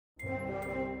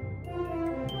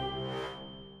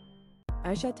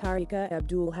Aisha Tariqa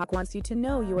Abdul Haq wants you to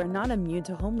know you are not immune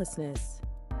to homelessness.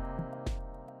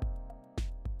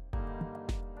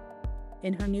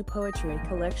 In her new poetry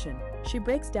collection, she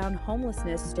breaks down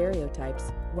homelessness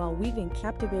stereotypes while weaving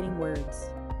captivating words.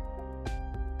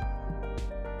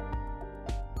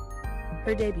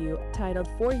 Her debut, titled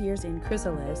 4 Years in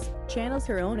Chrysalis, channels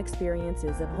her own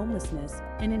experiences of homelessness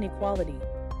and inequality.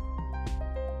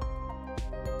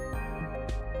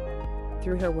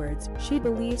 Through her words, she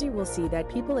believes you will see that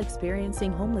people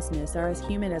experiencing homelessness are as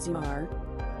human as you are.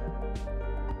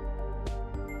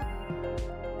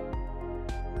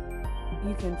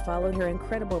 You can follow her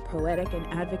incredible poetic and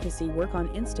advocacy work on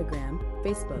Instagram,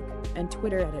 Facebook, and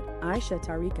Twitter at Aisha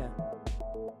Tariqa.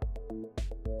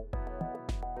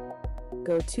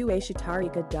 Go to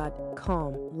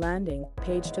aishatariqa.com landing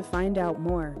page to find out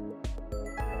more.